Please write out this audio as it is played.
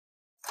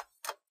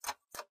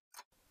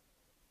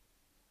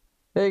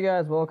Hey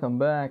guys, welcome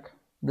back.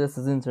 This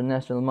is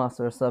International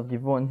Master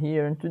Givon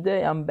here, and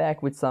today I'm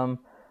back with some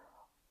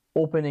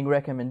opening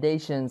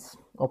recommendations,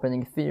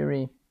 opening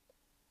theory.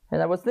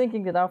 And I was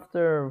thinking that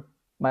after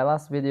my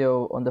last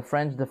video on the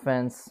French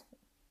defense,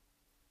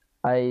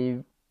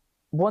 I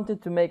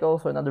wanted to make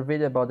also another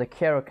video about the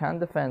Caro kann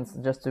defense,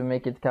 just to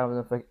make it kind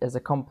of as a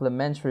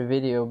complementary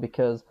video,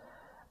 because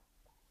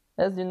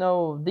as you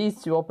know,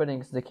 these two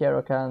openings, the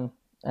Caro kann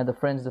and the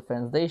French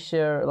defense, they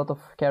share a lot of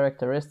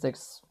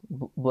characteristics.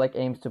 Black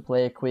aims to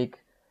play a quick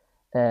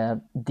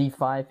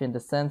d5 in the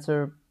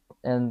center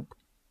and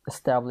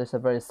establish a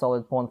very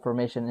solid pawn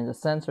formation in the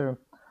center.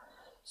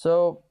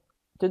 So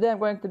today I'm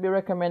going to be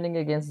recommending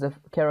against the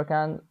Caro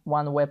kann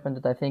one weapon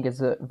that I think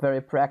is a very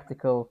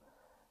practical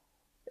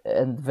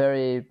and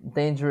very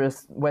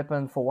dangerous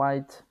weapon for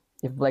white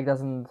if black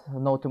doesn't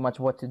know too much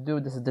what to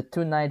do. This is the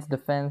two knights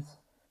defense.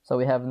 So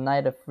we have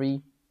knight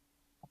f3,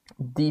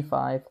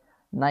 d5,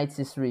 knight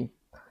c3.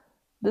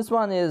 This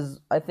one is,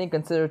 I think,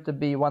 considered to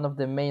be one of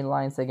the main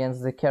lines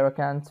against the Caro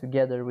kann,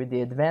 together with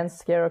the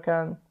advanced Caro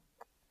kann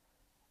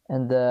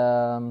and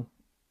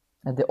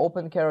the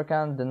open Caro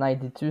kann, the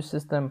knight d2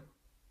 system.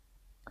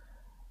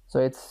 So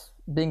it's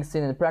being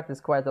seen in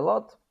practice quite a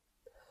lot.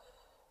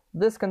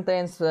 This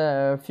contains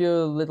a few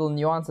little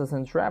nuances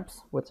and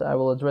traps, which I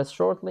will address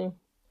shortly.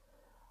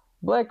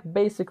 Black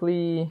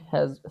basically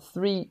has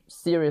three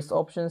serious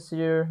options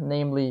here,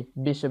 namely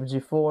bishop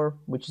g4,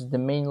 which is the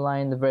main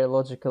line, the very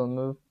logical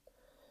move.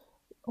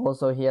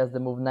 Also, he has the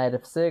move knight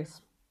f6,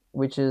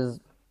 which is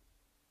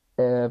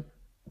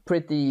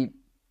pretty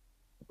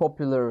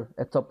popular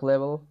at top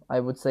level, I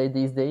would say,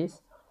 these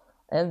days.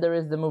 And there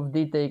is the move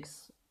d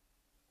takes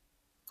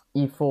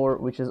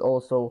e4, which is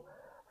also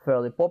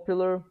fairly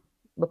popular.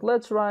 But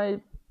let's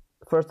try,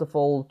 first of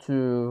all,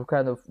 to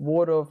kind of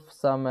ward off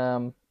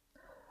some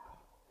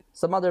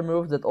other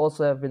moves that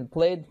also have been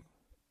played.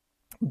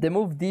 The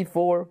move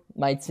d4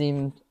 might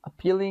seem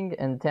appealing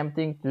and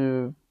tempting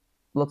to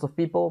lots of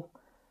people.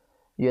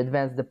 You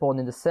advance the pawn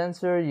in the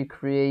center, you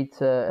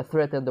create a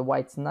threat at the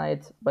white's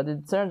knight, but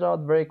it turns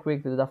out very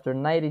quickly that after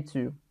knight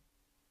e2,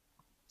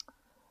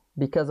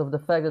 because of the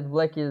fact that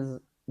black is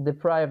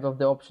deprived of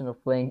the option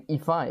of playing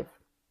e5,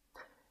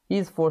 he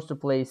is forced to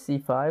play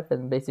c5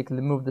 and basically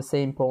move the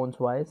same pawn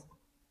twice.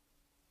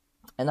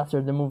 And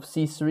after the move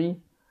c3,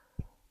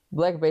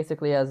 black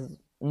basically has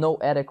no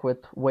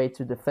adequate way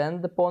to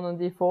defend the pawn on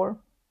d4.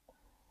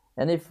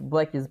 And if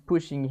black is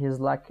pushing his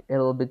luck a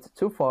little bit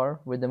too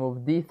far with the move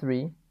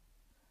d3,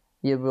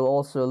 he will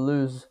also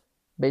lose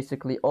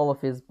basically all of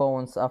his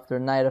pawns after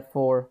knight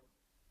f4,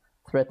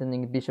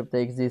 threatening bishop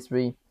takes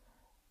d3,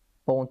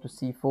 pawn to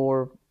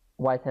c4.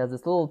 White has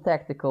this little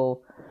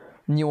tactical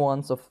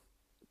nuance of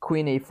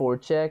queen a4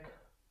 check,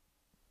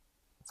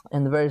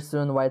 and very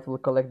soon white will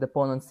collect the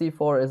pawn on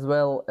c4 as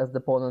well as the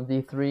pawn on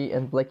d3,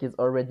 and black is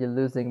already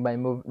losing by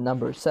move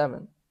number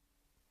 7.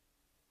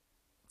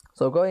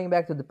 So going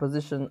back to the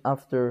position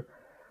after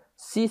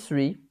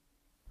c3,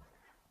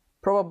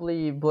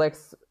 probably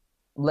black's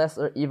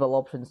lesser evil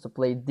option is to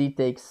play d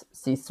takes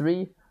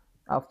c3,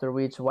 after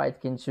which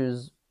white can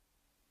choose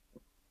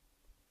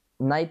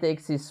knight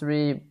takes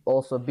c3,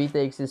 also b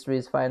takes c3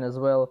 is fine as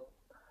well.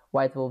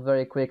 White will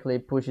very quickly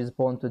push his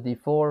pawn to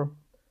d4.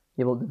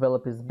 He will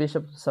develop his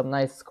bishop to some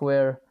nice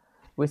square.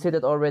 We see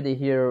that already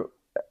here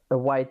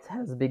white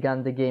has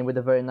begun the game with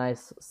a very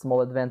nice small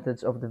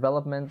advantage of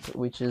development,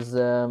 which is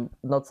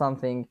not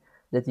something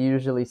that you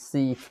usually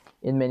see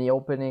in many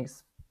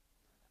openings.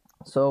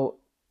 So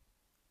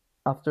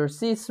after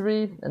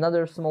c3,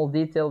 another small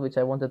detail which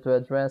I wanted to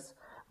address,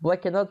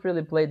 black cannot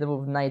really play the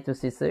move knight to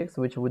c6,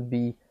 which would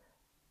be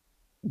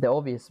the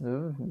obvious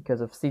move because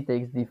of c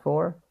takes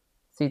d4.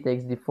 C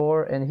takes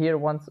d4, and here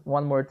one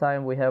more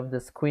time we have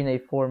this queen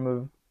a4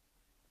 move.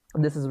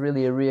 This is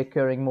really a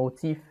reoccurring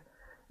motif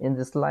in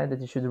this line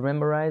that you should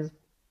memorize.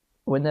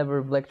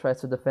 Whenever black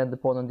tries to defend the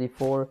pawn on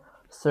d4,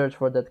 search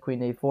for that queen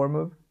a4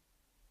 move.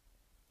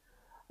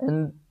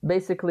 And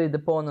basically the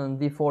pawn on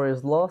d4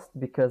 is lost,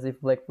 because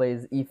if black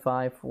plays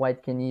e5,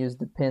 white can use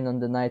the pin on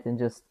the knight and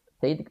just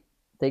take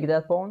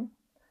that pawn.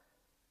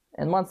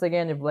 And once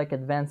again, if black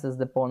advances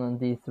the pawn on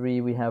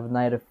d3, we have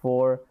knight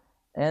f4,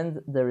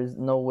 and there is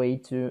no way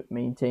to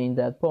maintain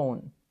that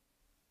pawn.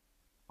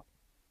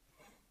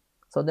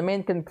 So the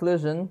main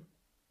conclusion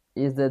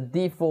is that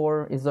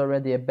d4 is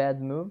already a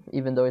bad move,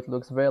 even though it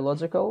looks very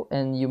logical,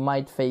 and you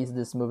might face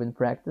this move in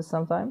practice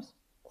sometimes,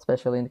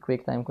 especially in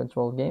quick time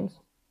control games.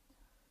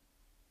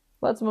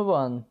 Let's move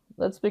on.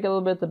 Let's speak a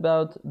little bit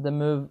about the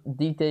move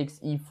d takes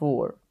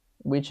e4,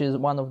 which is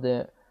one of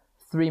the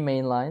three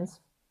main lines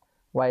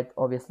white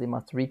obviously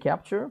must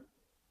recapture.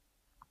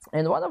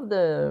 And one of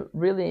the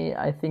really,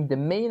 I think, the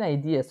main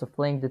ideas of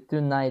playing the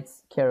two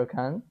knights Caro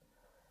kann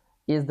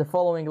is the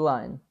following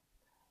line.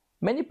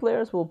 Many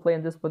players will play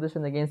in this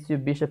position against you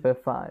bishop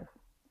f5.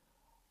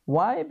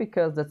 Why?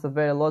 Because that's a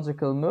very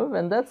logical move,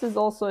 and that is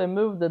also a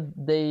move that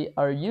they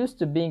are used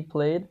to being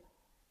played.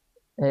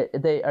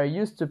 They are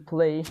used to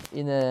play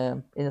in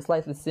a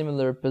slightly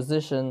similar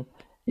position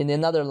in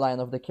another line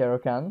of the Caro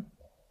kann.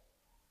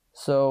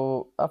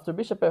 So after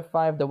bishop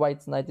f5, the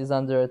white's knight is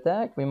under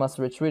attack. We must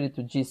retreat it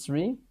to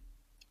g3.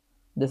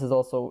 This is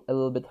also a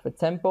little bit of a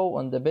tempo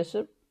on the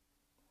bishop.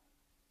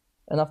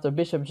 And after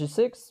bishop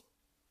g6,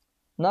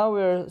 now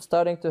we're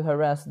starting to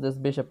harass this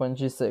bishop on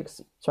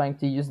g6, trying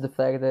to use the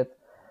fact that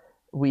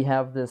we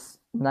have this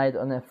knight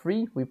on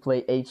f3. We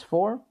play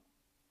h4,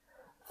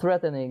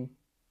 threatening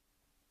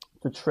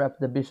to trap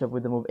the bishop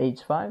with the move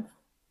h5.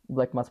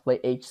 Black must play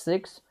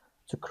h6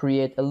 to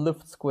create a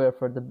Luft square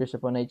for the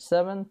bishop on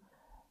h7.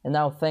 And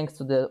now, thanks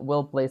to the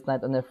well-placed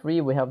knight on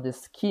f3, we have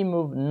this key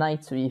move,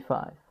 knight to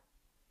e5.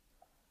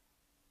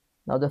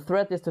 Now the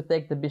threat is to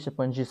take the bishop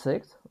on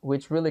g6,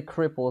 which really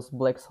cripples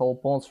black's whole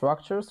pawn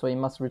structure, so he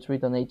must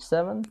retreat on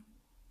h7.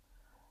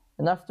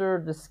 And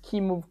after this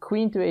key move,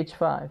 queen to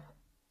h5,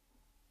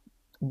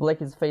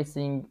 black is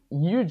facing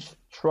huge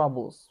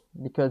troubles,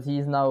 because he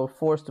is now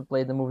forced to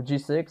play the move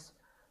g6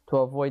 to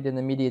avoid an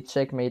immediate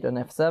checkmate on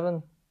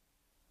f7.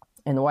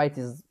 And white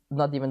is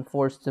not even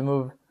forced to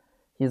move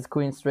his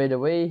queen straight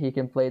away. He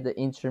can play the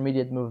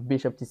intermediate move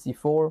bishop to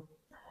c4,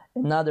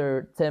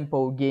 another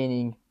tempo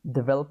gaining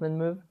development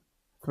move,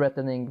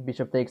 threatening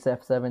bishop takes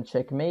f7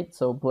 checkmate,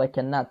 so black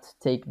cannot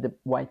take the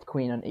white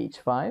queen on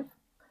h5.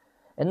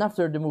 And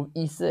after the move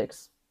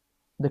e6,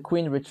 the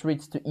queen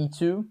retreats to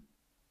e2.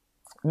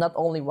 Not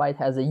only white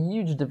has a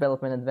huge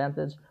development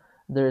advantage,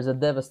 there is a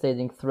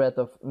devastating threat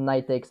of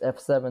knight takes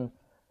f7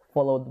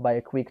 followed by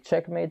a quick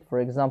checkmate. For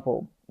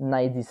example,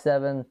 knight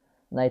d7,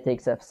 knight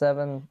takes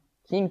f7,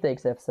 king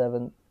takes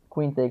f7,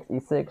 queen takes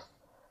e6,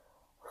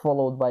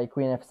 followed by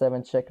queen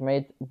f7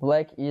 checkmate.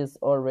 Black is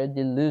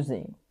already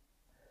losing.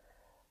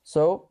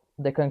 So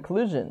the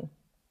conclusion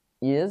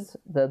is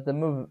that the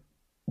move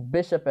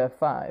bishop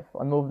f5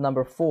 on move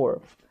number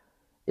 4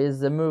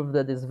 is a move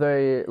that is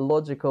very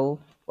logical,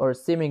 or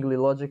seemingly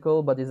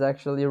logical, but is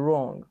actually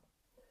wrong.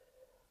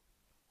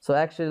 So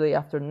actually,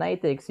 after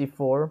knight takes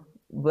e4,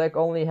 black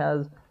only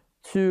has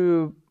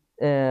two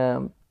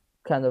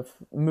kind of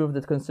moves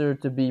that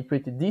considered to be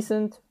pretty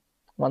decent.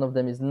 One of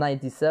them is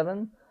knight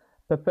d7,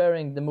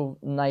 preparing the move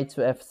knight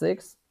to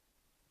f6,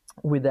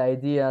 with the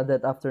idea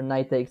that after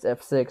knight takes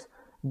f6,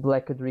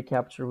 black could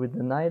recapture with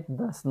the knight,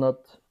 thus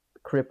not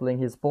crippling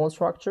his pawn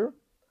structure.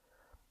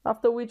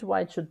 After which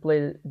white should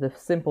play the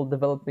simple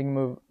developing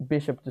move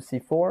bishop to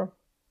c4,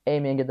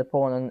 aiming at the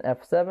pawn on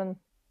f7.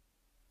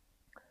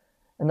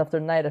 And after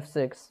knight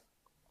f6,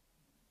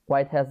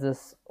 white has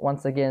this,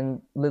 once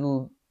again,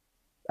 little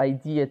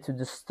idea to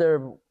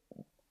disturb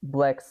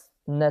black's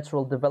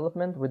natural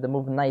development with the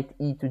move knight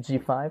e to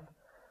g5,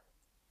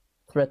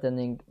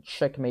 threatening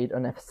checkmate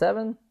on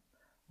f7.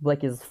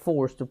 Black is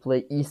forced to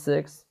play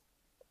e6.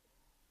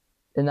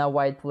 And now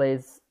white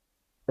plays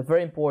a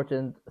very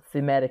important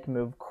thematic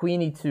move,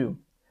 queen e2.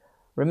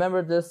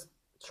 Remember this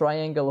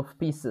triangle of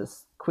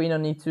pieces, queen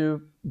on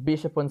e2,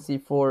 bishop on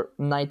c4,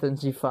 knight on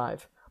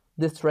g5.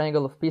 This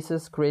triangle of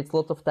pieces creates a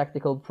lot of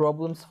tactical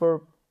problems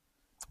for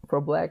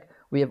black.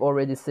 We have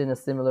already seen a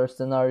similar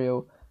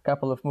scenario a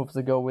couple of moves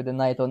ago with the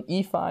knight on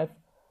e5.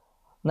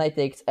 Knight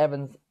takes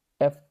f7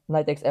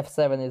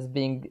 is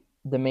being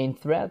the main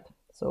threat.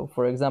 So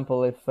for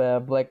example, if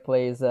black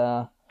plays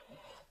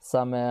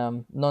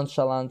some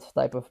nonchalant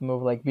type of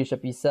move like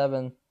bishop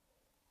e7,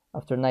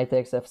 after knight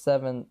takes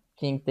f7,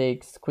 king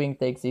takes, queen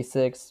takes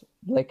e6,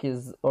 black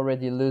is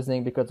already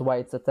losing because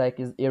white's attack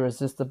is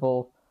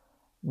irresistible.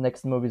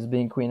 Next move is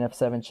being queen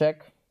f7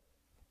 check.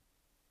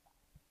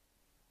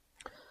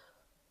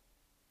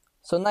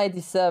 So knight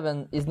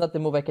d7 is not the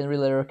move I can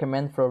really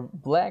recommend for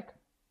black.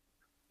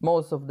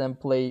 Most of them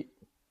play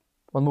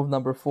on move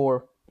number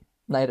 4,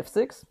 knight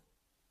f6.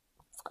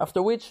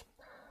 After which,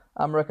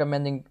 I'm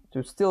recommending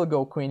to still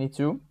go queen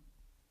e2,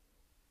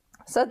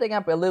 setting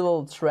up a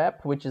little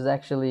trap, which is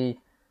actually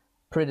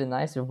pretty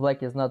nice if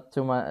black is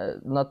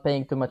not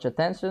paying too much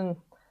attention.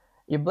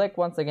 If black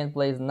once again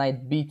plays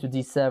knight b to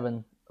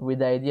d7 with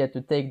the idea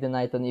to take the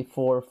knight on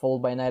e4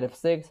 followed by knight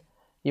f6,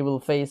 he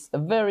will face a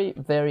very,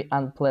 very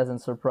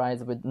unpleasant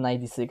surprise with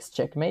knight d6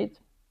 checkmate.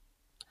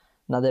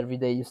 Not every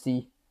day you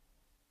see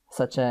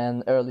such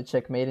an early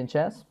checkmate in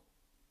chess.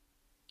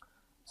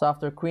 So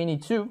after queen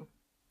e2,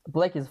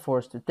 black is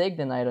forced to take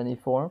the knight on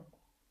e4,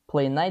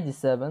 play knight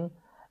d7,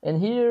 and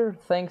here,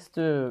 thanks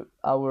to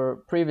our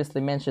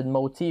previously mentioned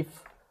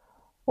motif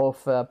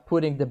of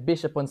putting the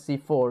bishop on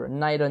c4,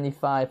 knight on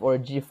e5 or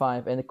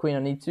g5, and the queen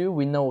on e2,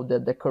 we know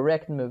that the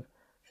correct move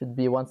should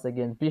be once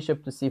again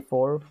bishop to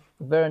c4,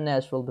 very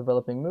natural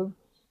developing move,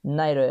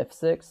 knight to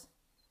f6,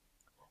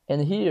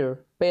 and here,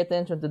 pay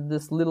attention to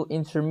this little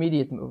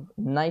intermediate move,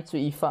 knight to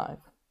e5.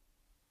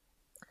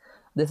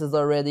 This is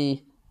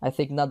already, I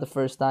think, not the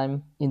first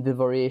time in the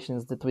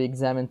variations that we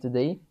examine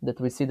today that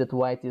we see that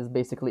white is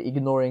basically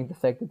ignoring the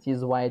fact that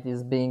his white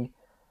is being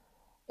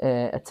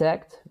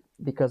attacked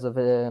because of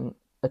a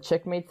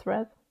checkmate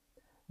threat.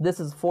 This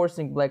is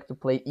forcing black to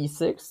play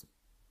e6.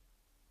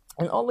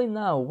 And only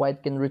now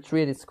white can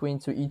retreat its queen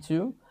to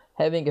e2,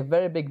 having a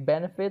very big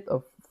benefit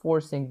of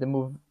forcing the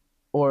move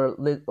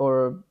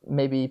or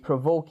maybe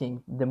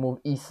provoking the move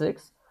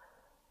e6,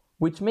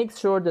 which makes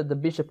sure that the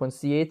bishop on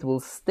c8 will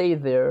stay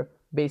there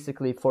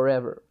basically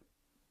forever.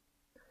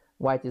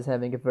 White is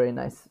having a very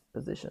nice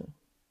position.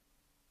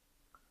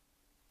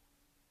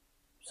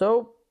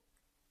 So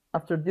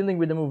after dealing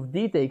with the move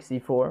d takes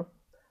e4,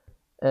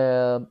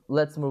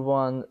 let's move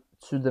on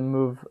to the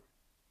move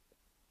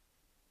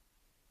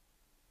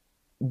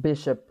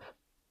bishop.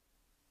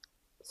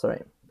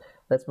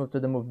 Let's move to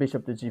the move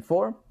bishop to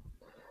g4.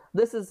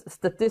 This is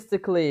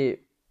statistically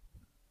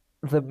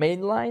the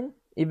main line,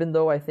 even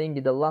though I think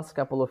in the last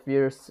couple of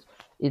years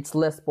it's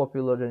less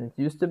popular than it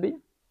used to be.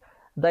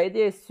 The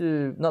idea is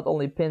to not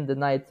only pin the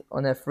knight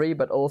on f3,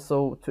 but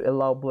also to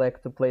allow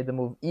black to play the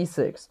move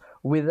e6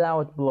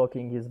 without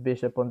blocking his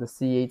bishop on the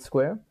c8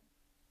 square.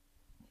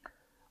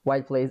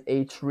 White plays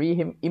h3,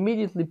 him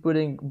immediately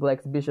putting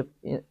black's bishop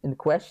in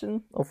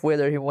question of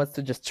whether he wants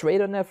to just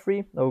trade on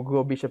f3 or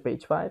go bishop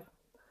h5.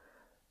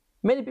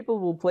 Many people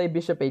will play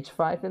bishop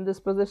h5 in this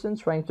position,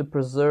 trying to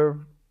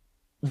preserve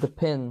the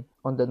pin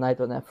on the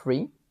knight on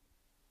f3.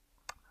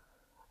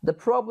 The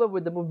problem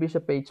with the move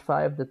bishop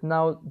h5 that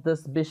now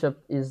this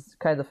bishop is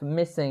kind of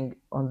missing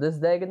on this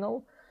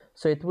diagonal,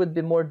 so it would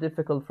be more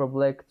difficult for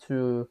black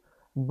to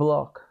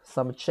block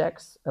some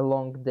checks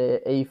along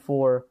the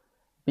a4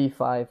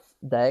 b5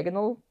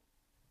 diagonal.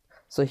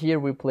 So here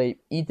we play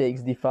e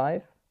takes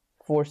d5,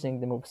 forcing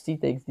the move c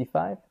takes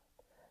d5,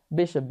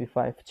 bishop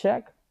b5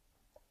 check,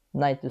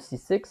 knight to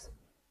c6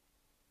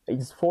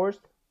 is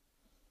forced.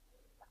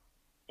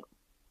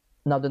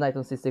 Now the knight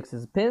on c6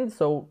 is pinned,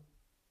 so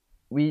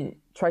we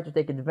try to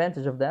take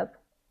advantage of that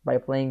by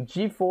playing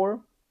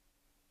g4,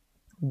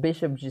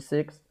 bishop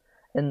g6,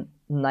 and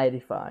knight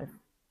e5.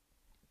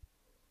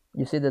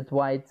 You see that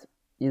white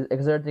is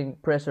exerting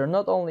pressure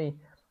not only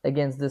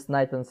against this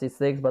knight on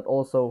c6, but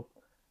also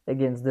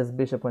against this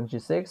bishop on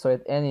g6. So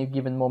at any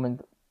given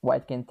moment,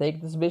 white can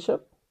take this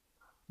bishop.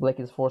 Black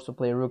is forced to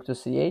play rook to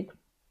c8.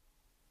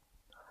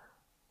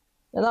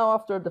 And now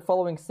after the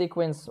following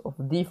sequence of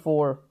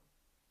d4,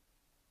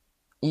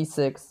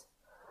 e6,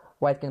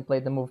 white can play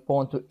the move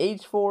pawn to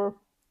h4,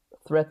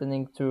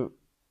 threatening to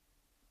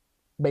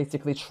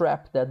basically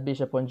trap that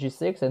bishop on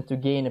g6 and to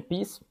gain a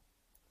piece,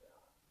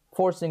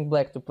 forcing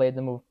black to play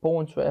the move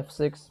pawn to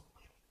f6,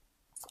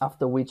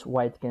 after which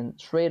white can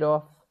trade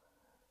off,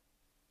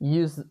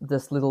 use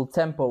this little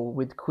tempo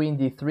with queen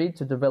d3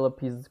 to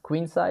develop his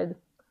queen side,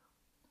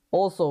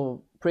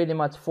 also pretty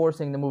much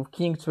forcing the move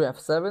king to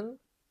f7,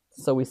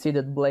 so we see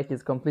that black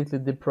is completely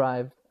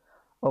deprived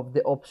of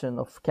the option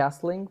of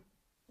castling.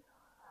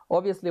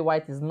 Obviously,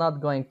 white is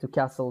not going to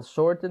castle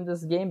short in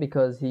this game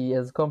because he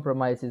has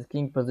compromised his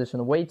king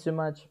position way too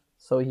much.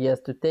 So he has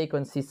to take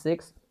on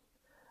c6,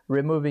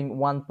 removing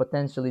one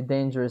potentially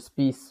dangerous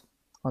piece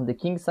on the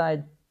king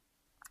side.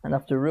 And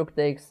after rook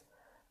takes,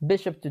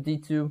 bishop to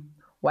d2,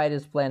 white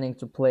is planning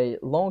to play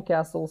long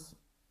castles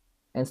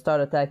and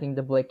start attacking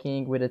the black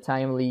king with a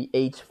timely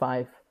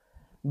h5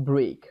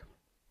 break.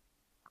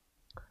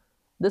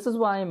 This is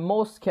why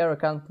most Caro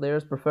kann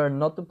players prefer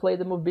not to play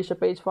the move bishop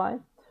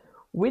h5.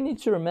 We need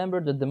to remember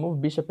that the move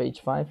bishop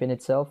h5 in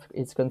itself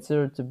is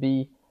considered to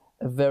be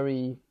a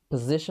very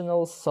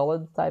positional,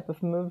 solid type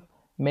of move.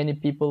 Many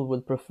people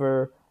would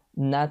prefer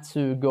not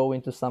to go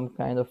into some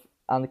kind of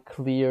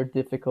unclear,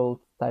 difficult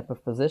type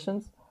of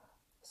positions.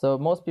 So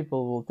most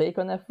people will take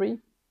on f3.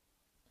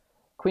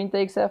 Queen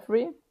takes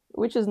f3,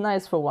 which is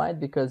nice for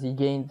white because he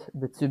gained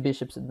the two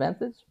bishops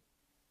advantage.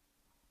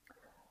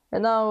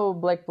 And now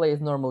black plays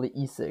normally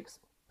e6.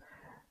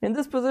 In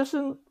this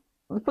position,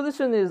 the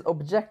position is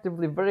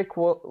objectively very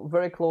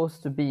close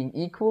to being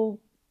equal.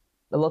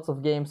 Lots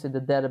of games in the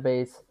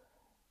database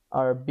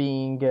are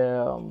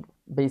being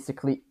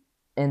basically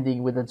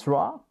ending with a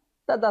draw.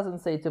 That doesn't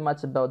say too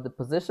much about the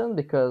position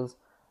because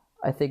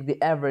I think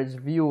the average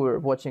viewer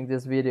watching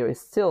this video is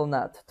still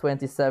not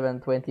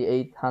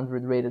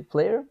 2700 rated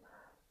player.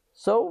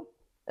 So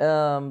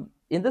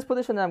in this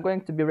position I'm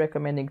going to be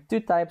recommending two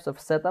types of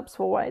setups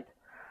for white.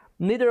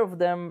 Neither of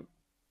them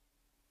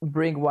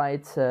bring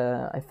white,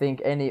 I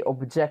think, any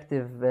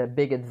objective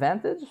big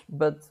advantage,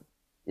 but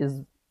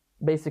is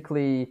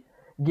basically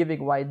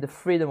giving white the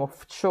freedom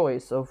of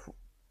choice of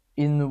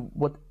in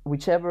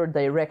whichever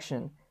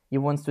direction he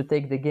wants to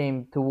take the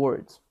game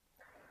towards.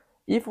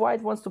 If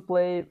white wants to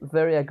play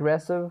very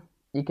aggressive,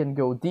 he can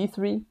go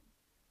d3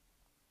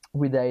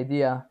 with the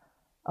idea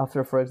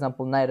after, for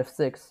example, knight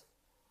f6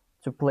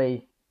 to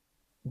play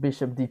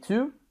bishop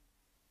d2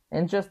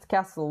 and just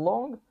castle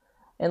long,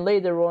 and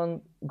later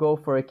on go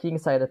for a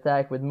kingside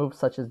attack with moves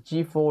such as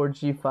g4,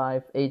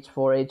 g5,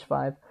 h4, h5,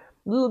 a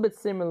little bit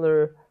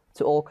similar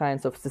to all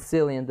kinds of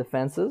Sicilian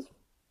defenses.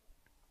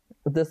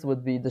 This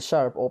would be the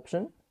sharp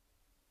option.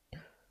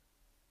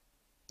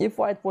 If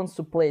white wants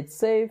to play it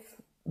safe,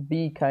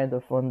 be kind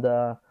of on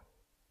the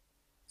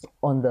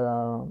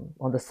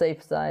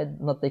safe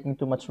side, not taking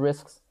too much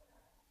risks,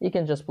 he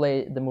can just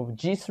play the move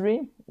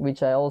g3,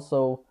 which I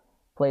also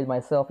played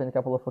myself in a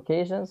couple of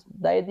occasions.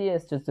 The idea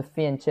is just to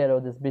fianchetto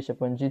this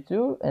bishop on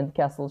g2 and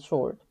castle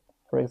short.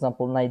 For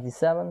example, knight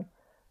d7,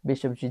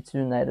 bishop g2,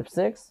 knight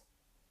f6.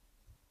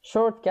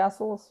 Short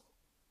castles.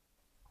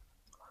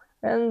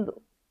 And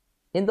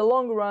in the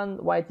long run,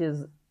 white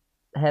is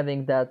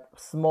having that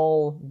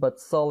small but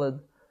solid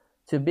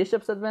 2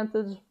 bishops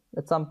advantage.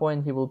 At some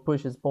point he will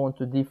push his pawn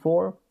to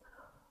d4,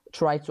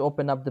 try to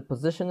open up the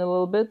position a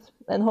little bit,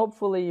 and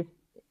hopefully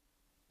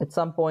at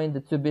some point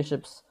the 2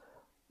 bishops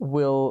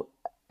will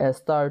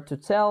start to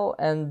tell,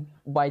 and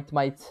white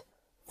might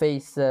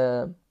face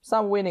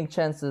some winning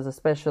chances,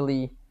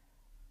 especially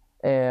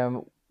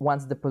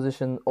once the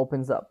position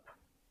opens up.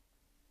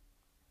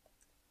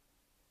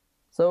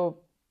 So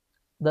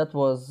that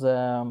was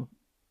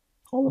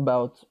all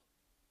about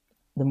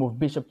the move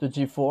bishop to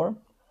g4,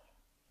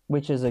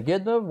 which is a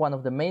good move, one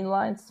of the main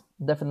lines,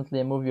 definitely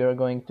a move you're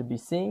going to be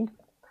seeing.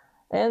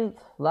 And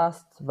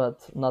last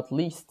but not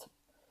least,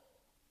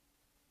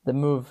 the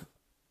move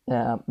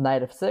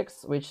knight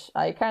f6, which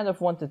I kind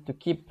of wanted to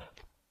keep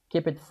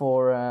it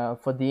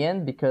for the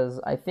end, because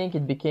I think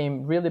it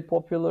became really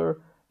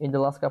popular in the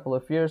last couple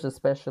of years,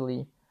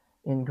 especially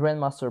in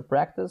grandmaster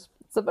practice.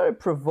 It's a very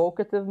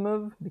provocative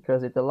move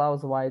because it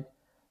allows white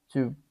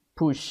to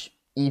push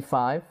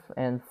e5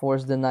 and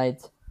force the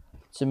knight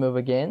to move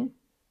again.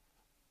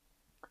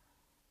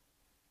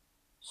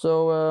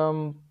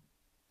 So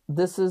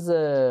this is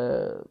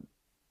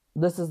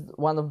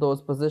one of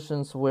those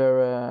positions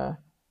where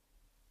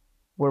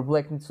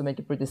black needs to make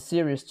a pretty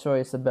serious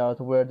choice about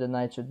where the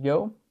knight should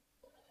go.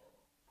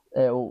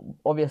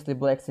 Obviously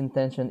black's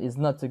intention is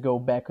not to go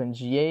back on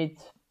g8,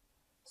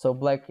 so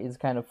black is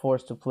kind of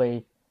forced to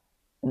play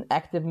an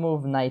active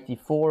move, knight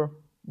e4.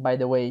 By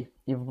the way,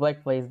 if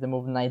black plays the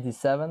move knight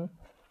d7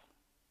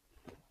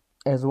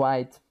 as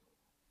white,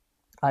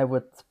 I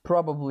would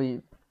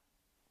probably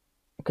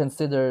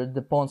consider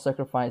the pawn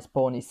sacrifice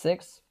pawn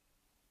e6.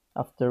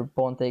 After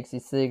pawn takes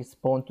e6,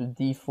 pawn to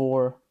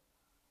d4.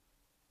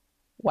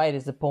 White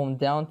is a pawn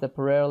down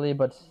temporarily,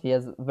 but he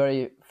has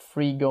very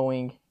free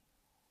going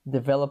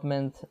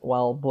development,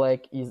 while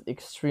black is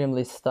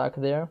extremely stuck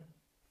there.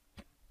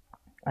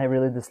 I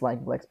really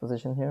dislike black's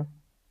position here.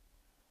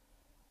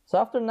 So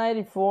after knight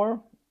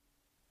e4,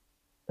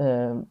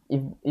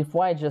 if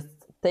white just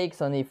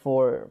takes on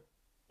e4,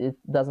 it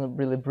doesn't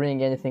really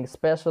bring anything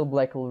special.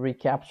 Black will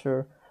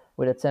recapture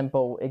with a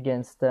tempo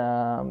against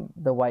the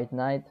white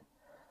knight.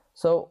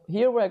 So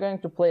here we're going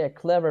to play a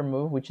clever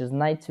move, which is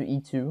knight to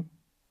e2.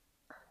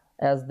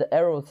 As the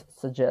arrows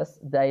suggest,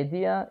 the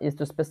idea is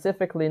to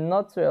specifically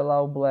not to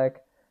allow black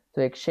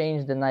to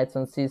exchange the knights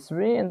on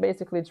c3 and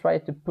basically try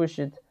to push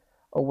it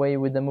away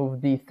with the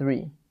move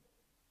d3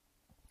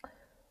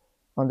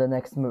 on the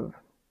next move.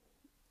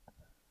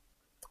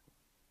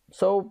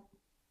 So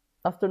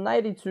after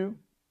knight e2,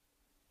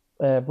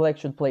 black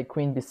should play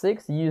queen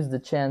b6, use the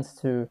chance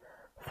to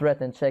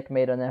threaten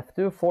checkmate on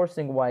f2,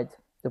 forcing white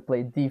to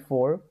play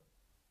d4.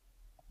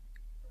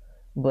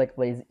 Black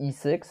plays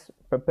e6,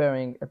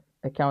 preparing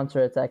a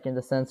counter-attack in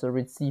the center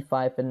with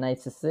c5 and knight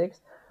c6,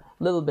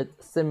 a little bit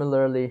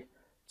similarly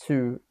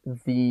to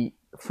the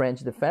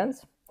French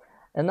defense.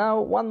 And now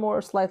one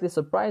more slightly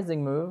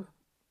surprising move,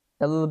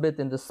 a little bit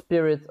in the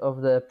spirit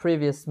of the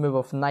previous move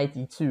of knight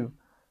e2.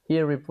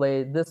 Here we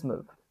play this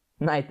move,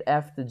 knight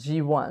f to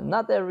g1.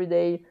 Not every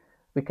day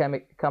we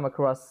come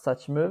across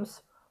such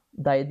moves.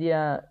 The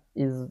idea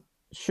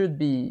should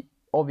be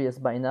obvious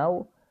by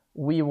now.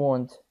 We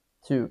want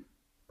to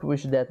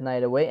push that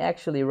knight away.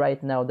 Actually,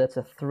 right now that's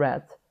a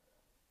threat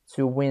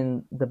to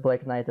win the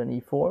black knight on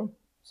e4.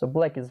 So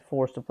black is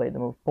forced to play the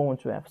move pawn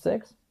to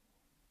f6,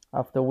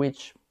 after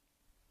which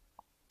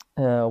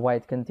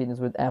white continues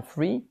with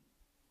f3.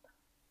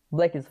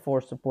 Black is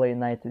forced to play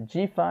knight to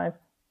g5,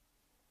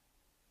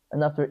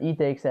 and after e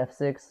takes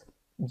f6,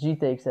 g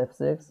takes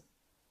f6,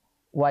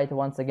 white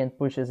once again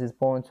pushes his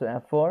pawn to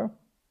f4.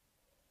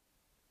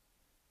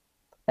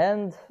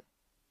 And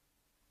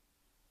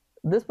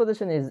this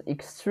position is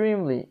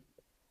extremely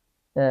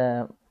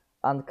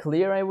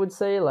unclear, I would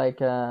say, like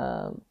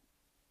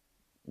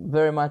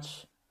very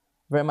much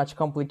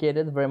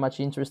complicated, very much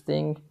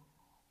interesting.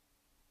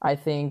 I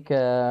think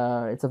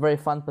it's a very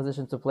fun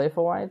position to play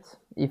for white.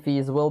 If he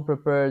is well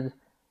prepared,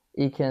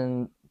 he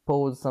can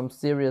pose some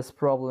serious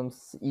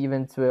problems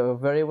even to a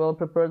very well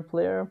prepared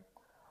player.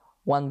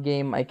 One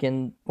game I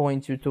can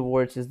point you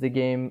towards is the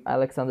game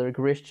Alexander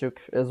Grishchuk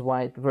as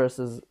white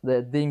versus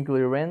the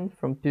Dingley Ren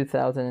from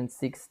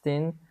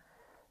 2016.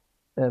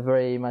 A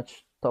very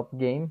much top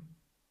game.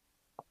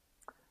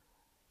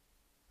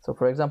 So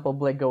for example,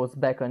 black goes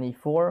back on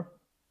e4.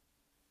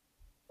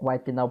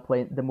 White can now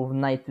play the move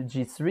knight to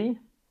g3.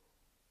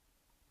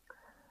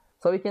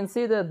 So we can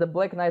see that the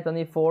black knight on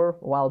e4,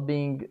 while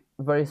being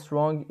very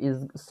strong,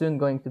 is soon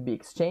going to be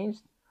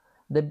exchanged.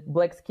 The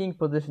black's king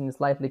position is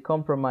slightly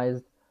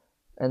compromised,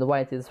 and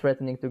white is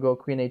threatening to go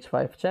queen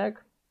h5 check.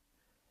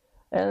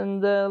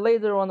 And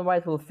later on,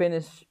 white will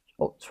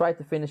try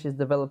to finish his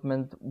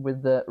development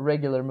with the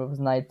regular moves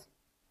knight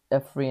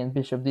f3 and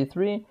bishop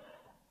d3.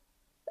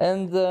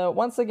 And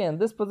once again,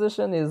 this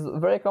position is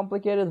very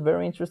complicated,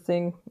 very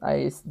interesting.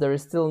 There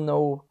is still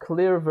no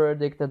clear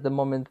verdict at the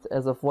moment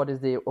as of what is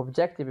the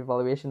objective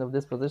evaluation of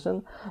this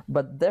position,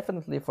 but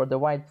definitely for the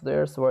white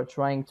players who are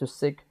trying to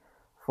seek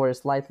for a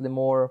slightly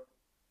more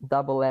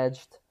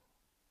double-edged,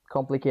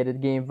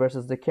 complicated game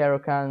versus the Caro,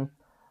 kann,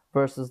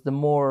 versus the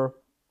more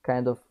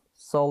kind of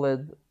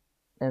solid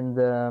and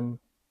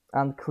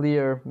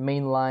unclear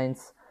main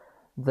lines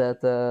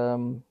that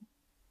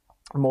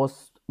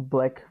most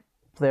black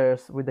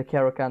players with the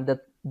Caro kann,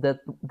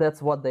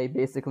 that's what they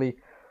basically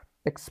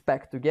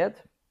expect to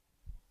get.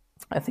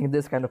 I think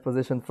this kind of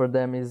position for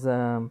them is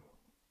a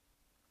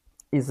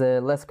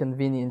less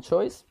convenient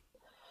choice.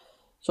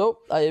 So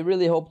I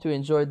really hope you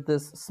enjoyed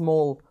this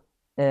small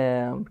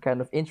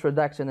kind of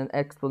introduction and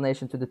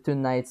explanation to the two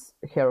knights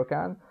Caro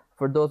kann.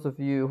 For those of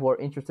you who are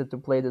interested to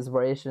play this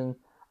variation,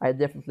 I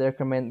definitely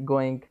recommend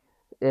going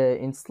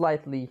in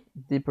slightly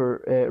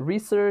deeper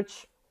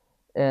research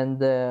and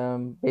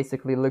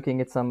basically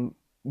looking at some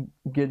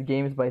good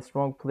games by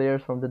strong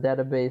players from the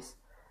database.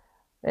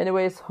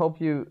 Anyways, hope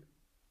you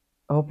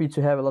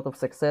to have a lot of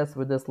success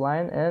with this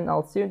line, and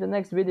I'll see you in the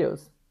next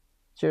videos.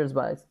 Cheers,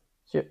 guys.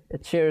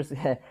 Cheers,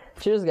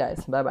 cheers,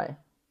 guys. Bye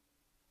bye.